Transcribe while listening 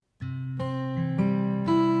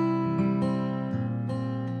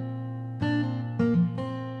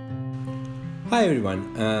Hi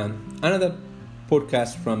everyone, another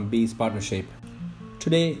podcast from Bees Partnership.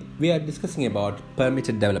 Today we are discussing about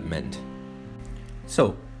permitted development.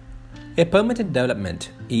 So, a permitted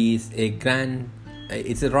development is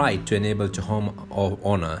it's a right to enable to home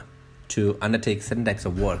owner to undertake certain types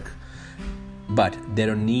of work, but they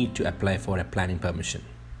don't need to apply for a planning permission.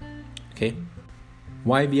 Okay,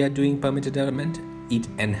 why we are doing permitted development? It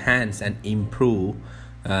enhance and improve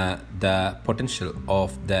the potential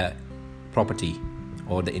of the property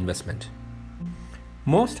or the investment.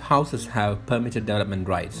 Most houses have permitted development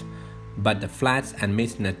rights, but the flats and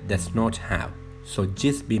masonette does not have, so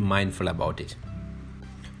just be mindful about it.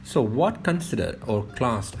 So what considered or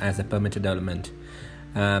classed as a permitted development?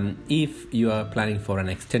 If you are planning for an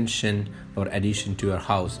extension or addition to your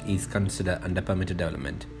house is considered under permitted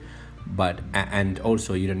development, and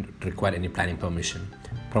also you don't require any planning permission,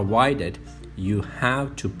 provided you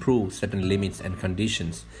have to prove certain limits and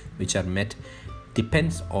conditions which are met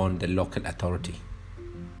depends on the local authority.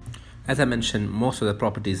 As I mentioned, most of the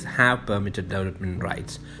properties have permitted development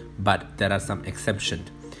rights, but there are some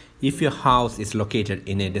exceptions. If your house is located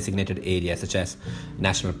in a designated area such as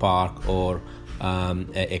national park or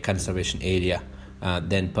a conservation area,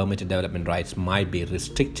 then permitted development rights might be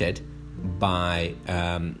restricted by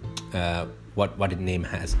what it name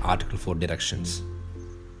has Article 4 directions.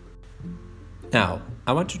 Now,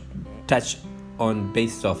 I want to touch on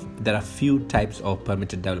basis of there are few types of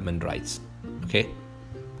permitted development rights. Okay,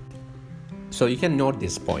 so you can note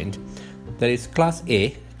this point. There is Class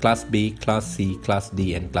A, Class B, Class C, Class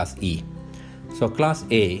D, and Class E. So Class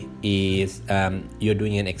A is you're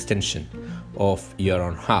doing an extension of your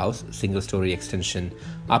own house, single-story extension,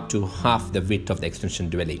 up to half the width of the extension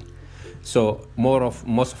dwelling. So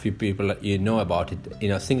most of you people know about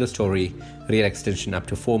it. Single-story rear extension up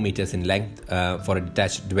to 4 meters in length for a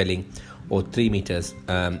detached dwelling, or 3 meters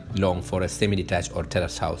long for a semi-detached or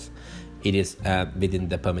terrace house. It is within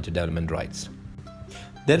the permitted development rights.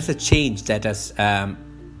 There is a change that has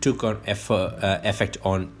took on effect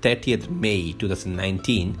on 30th May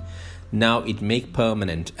 2019. Now it make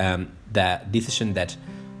permanent the decision that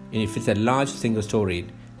if it's a large single-story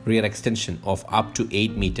rear extension of up to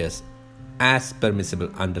 8 meters as permissible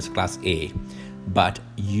under Class A, but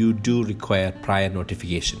you do require prior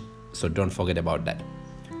notification, so don't forget about that.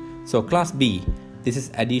 So Class B, this is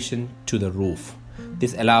addition to the roof.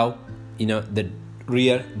 This allow the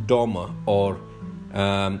rear dormer or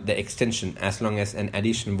the extension, as long as an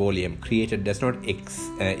additional volume created does not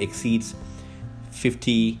exceeds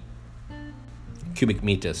 50 cubic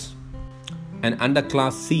meters. And under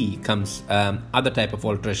Class C comes other type of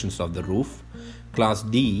alterations of the roof. Class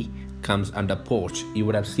D comes under porch. You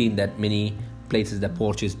would have seen that many places the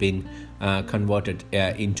porch has been converted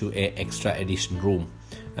into a extra addition room.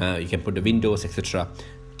 You can put the windows, etc.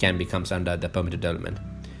 Comes under the permitted development.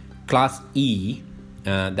 Class E,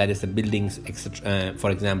 that is the buildings, etc. For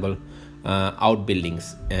example,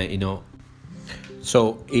 outbuildings.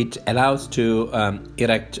 So it allows to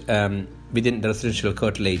erect within the residential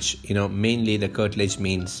curtilage. Mainly the curtilage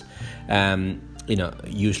means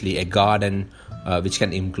usually a garden, which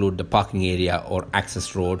can include the parking area or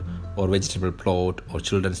access road or vegetable plot or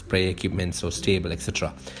children's play equipments or stable,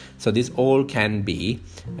 etc. So this all can be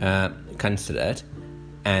considered,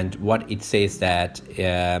 and what it says that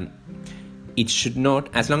it should not,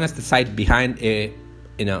 as long as the site behind a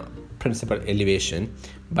principal elevation,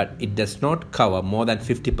 but it does not cover more than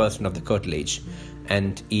 50% of the curtilage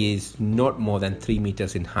and is not more than 3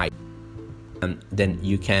 meters in height, then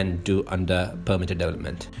you can do under permitted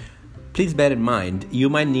development. Please bear in mind, you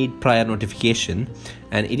might need prior notification,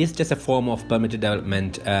 and it is just a form of permitted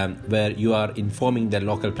development where you are informing the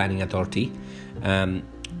local planning authority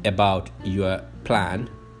about your plan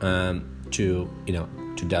to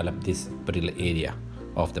develop this particular area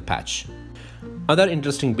of the patch. Other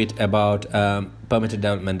interesting bit about permitted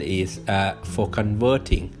development is for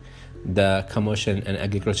converting the commercial and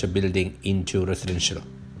agriculture building into residential.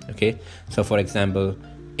 Okay, so for example,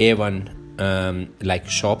 A1 like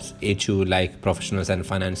shops, A2 like professionals and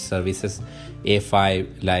finance services,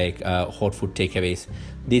 A5 like hot food takeaways.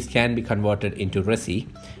 These can be converted into resi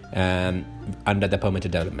under the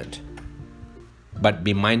permitted development. But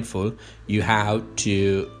be mindful, you have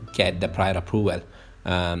to get the prior approval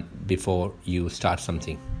before you start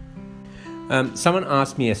something. Someone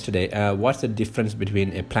asked me yesterday, what's the difference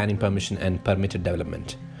between a planning permission and permitted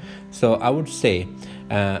development? So I would say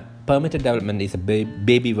permitted development is a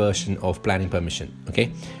baby version of planning permission.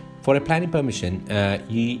 Okay, for a planning permission,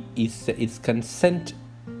 its consent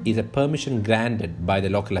is a permission granted by the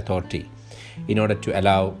local authority in order to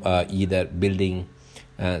allow either building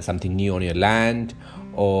something new on your land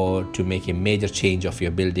or to make a major change of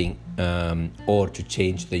your building, or to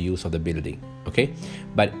change the use of the building. Okay,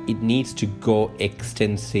 but it needs to go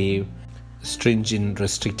extensive, stringent,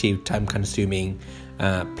 restrictive, time-consuming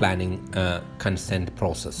planning consent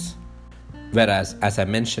process. Whereas, as I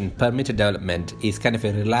mentioned, permitted development is kind of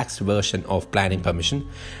a relaxed version of planning permission,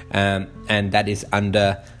 and that is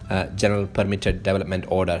under General Permitted Development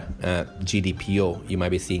Order, GDPO, you might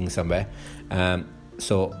be seeing somewhere.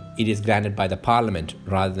 So it is granted by the Parliament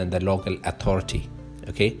rather than the local authority.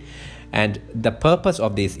 Okay, and the purpose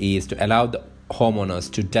of this is to allow the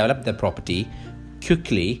homeowners to develop the property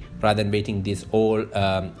quickly rather than waiting these all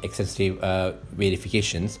excessive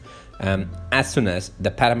verifications, as soon as the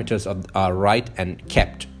parameters are right and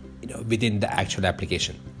kept, within the actual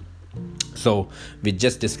application. So we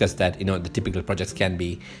just discussed that the typical projects can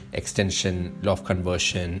be extension, loft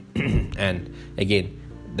conversion, and again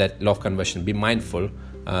that loft conversion, be mindful,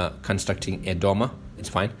 constructing a dormer, it's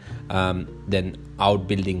fine, then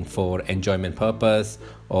outbuilding for enjoyment purpose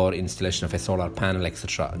or installation of a solar panel,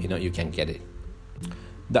 etc. You can get it.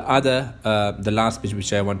 The last bit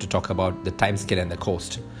which I want to talk about, the time scale and the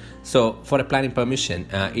cost. So for a planning permission,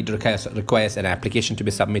 it requires an application to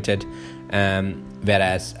be submitted,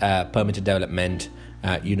 whereas permitted development,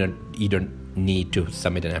 you don't need to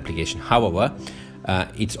submit an application. However,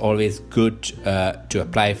 it's always good to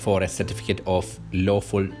apply for a certificate of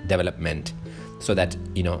lawful development, so that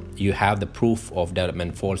you have the proof of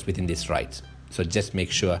development falls within these rights. So just make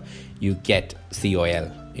sure you get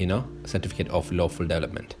COL, certificate of lawful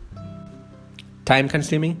development. Time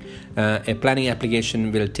consuming, a planning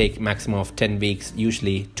application will take maximum of 10 weeks,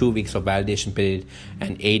 usually 2 weeks of validation period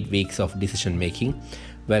and 8 weeks of decision making.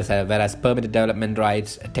 Whereas permitted development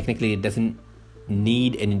rights, technically it doesn't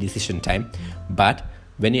need any decision time, but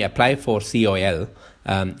when you apply for COL,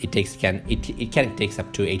 it can take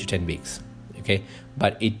up to 8 to 10 weeks. Okay,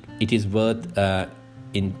 but it is worth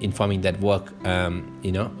informing that work,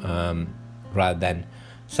 rather than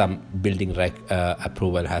some building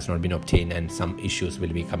approval has not been obtained and some issues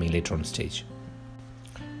will be coming later on stage.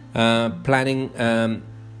 Planning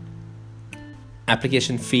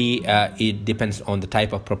application fee, it depends on the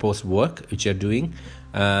type of proposed work which you're doing,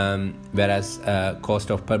 whereas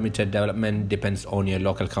cost of permitted development depends on your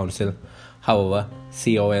local council. However,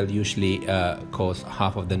 COL usually costs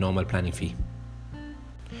half of the normal planning fee.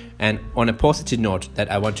 And on a positive note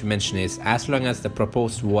that I want to mention is, as long as the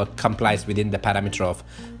proposed work complies within the parameter of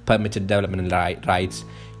permitted development rights,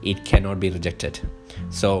 it cannot be rejected.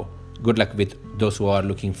 So good luck with those who are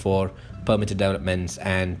looking for permitted developments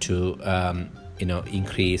and to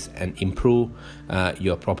increase and improve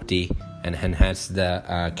your property and enhance the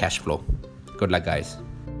cash flow. Good luck, guys.